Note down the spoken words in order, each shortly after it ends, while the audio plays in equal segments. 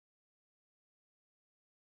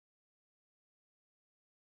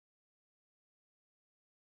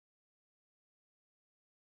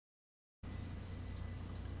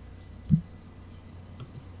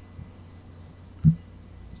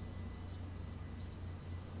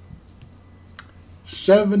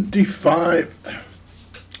75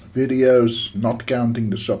 videos, not counting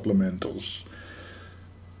the supplementals.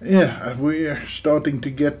 Yeah, we're starting to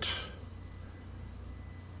get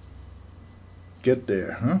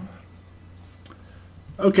there, huh?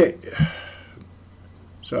 Okay,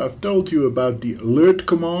 so I've told you about the alert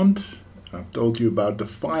command. I've told you about the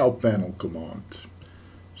file panel command.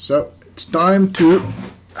 So it's time to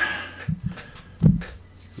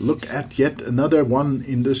look at yet another one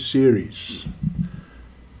in this series.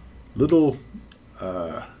 Little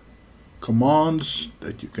commands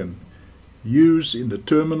that you can use in the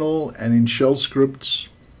terminal and in shell scripts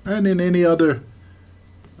and in any other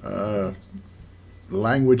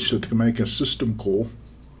language that can make a system call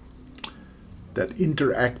that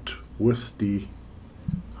interact with the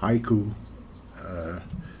Haiku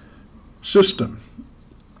system.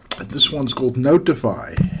 This one's called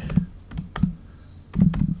notify,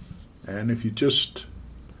 and if you just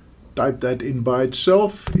type that in by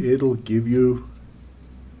itself, it'll give you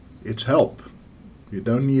its help. You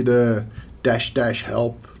don't need a --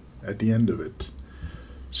 help at the end of it.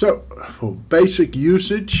 So for basic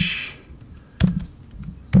usage,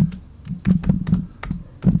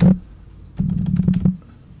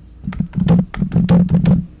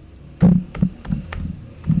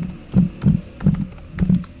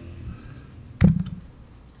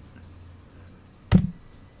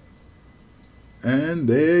 and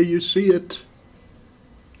there you see it.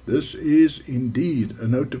 This is indeed a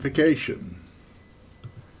notification.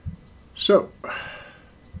 So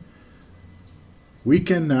we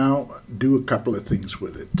can now do a couple of things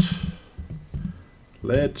with it.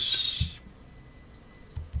 Let's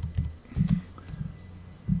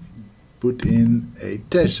put in a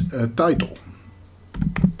title.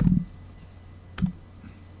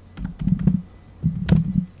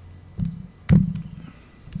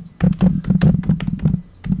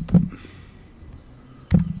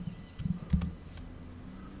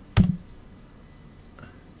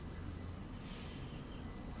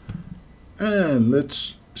 And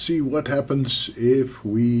let's see what happens if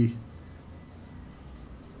we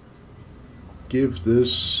give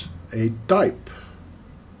this a type.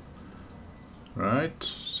 Right,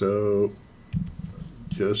 so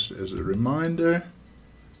just as a reminder,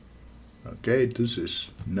 okay, this is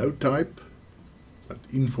no type, but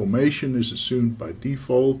information is assumed by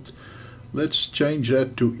default. Let's change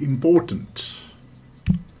that to important.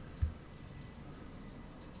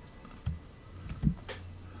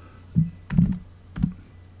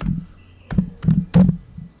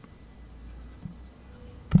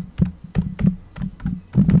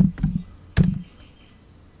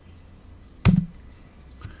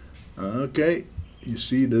 Okay, you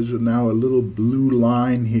see there's now a little blue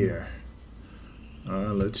line here.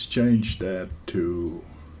 Let's change that to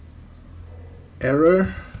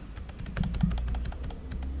error.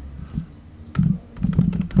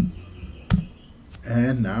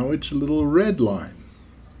 And now it's a little red line.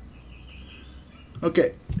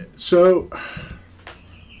 Okay, so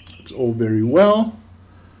it's all very well.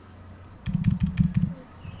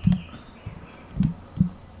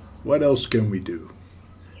 What else can we do?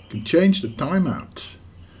 Can change the timeout.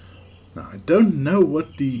 Now I don't know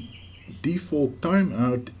what the default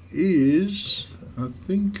timeout is. I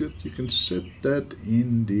think that you can set that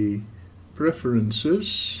in the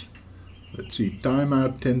preferences. Let's see,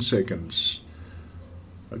 timeout 10 seconds.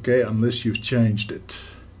 Okay, unless you've changed it.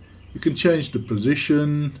 You can change the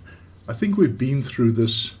position. I think we've been through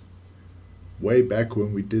this way back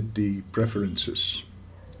when we did the preferences.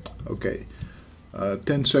 Okay.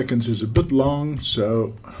 10 seconds is a bit long,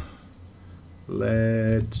 so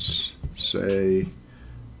let's say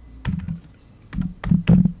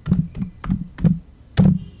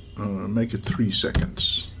make it 3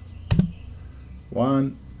 seconds.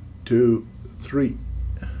 1, 2, 3.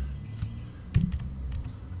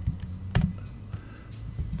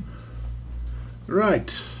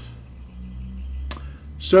 Right.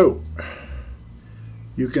 So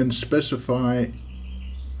you can specify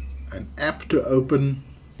an app to open.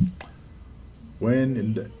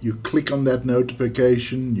 When you click on that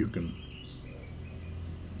notification, you can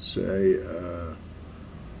say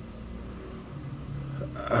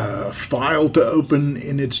a file to open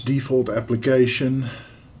in its default application.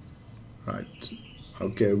 Right.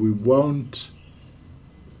 Okay, we won't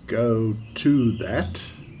go to that,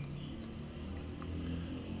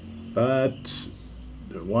 but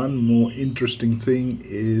the one more interesting thing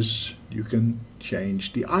is you can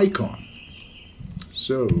change the icon.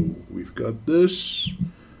 So we've got this.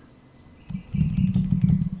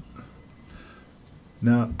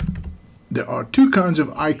 Now there are two kinds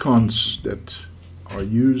of icons that are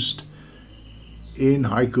used in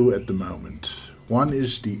Haiku at the moment. One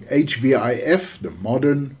is the HVIF, the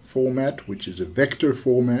modern format, which is a vector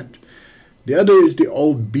format. The other is the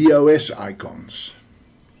old BOS icons,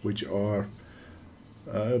 which are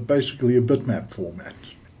basically a bitmap format.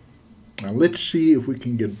 Now let's see if we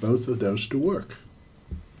can get both of those to work.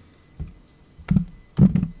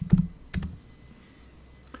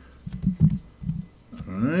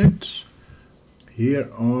 Alright, here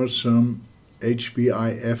are some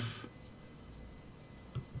HVIF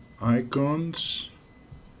icons.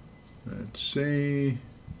 Let's see,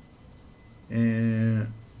 yeah,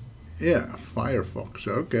 Firefox,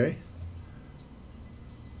 okay.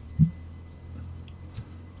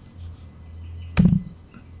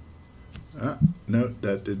 No,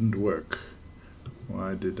 that didn't work.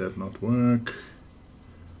 Why did that not work?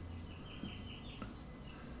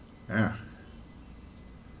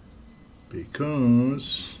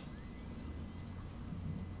 Because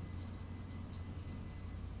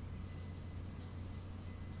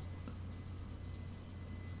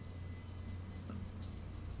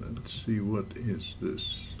let's see, what is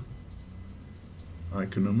this?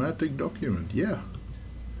 Iconomatic document, yeah.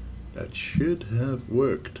 That should have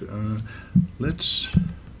worked. Let's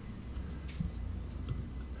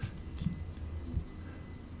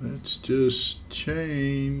just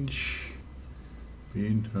change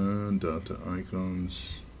Pinter data icons.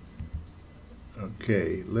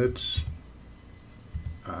 Okay, let's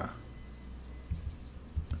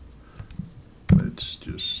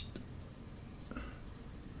just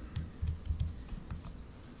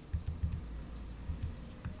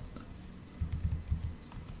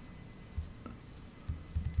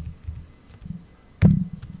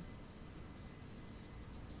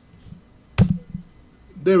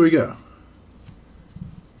there we go.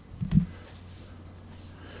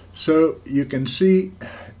 So you can see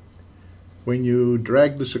when you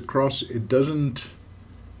drag this across, it doesn't,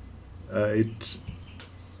 it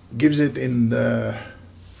gives it in the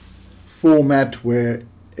format where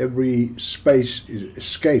every space is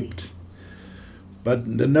escaped.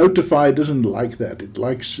 But the Notify doesn't like that. It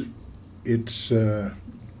likes its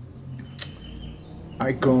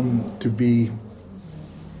icon to be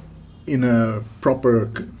in a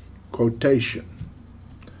proper quotation.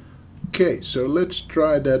 Okay, so let's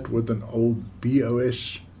try that with an old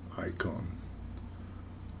BOS icon.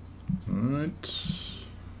 Alright,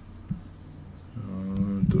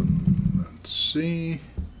 let's see.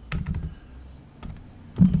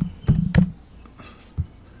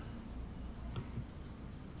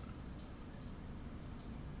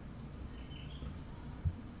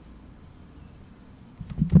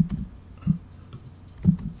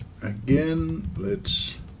 Again,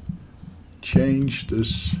 let's change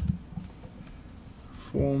this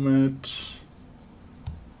format.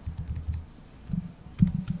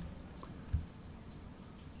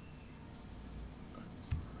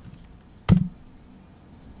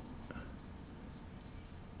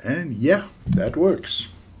 And yeah, that works.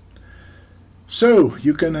 So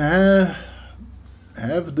you can have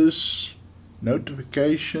this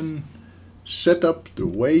notification set up the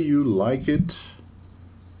way you like it.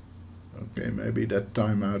 Okay, maybe that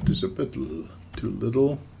timeout is a bit too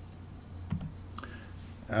little.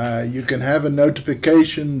 You can have a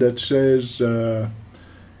notification that says,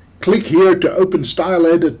 click here to open style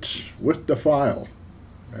edit with the file,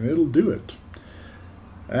 and it'll do it.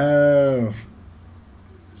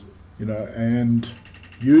 You know, and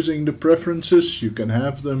using the preferences, you can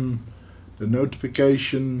have them, the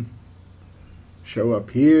notification show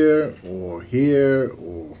up here or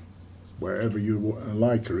wherever you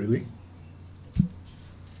like, really.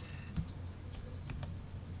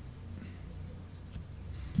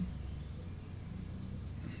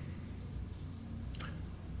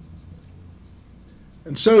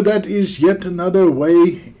 And so that is yet another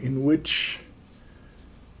way in which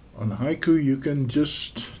on Haiku you can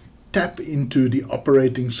just tap into the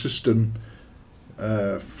operating system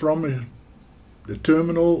from the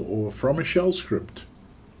terminal or from a shell script.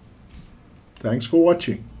 Thanks for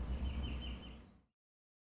watching.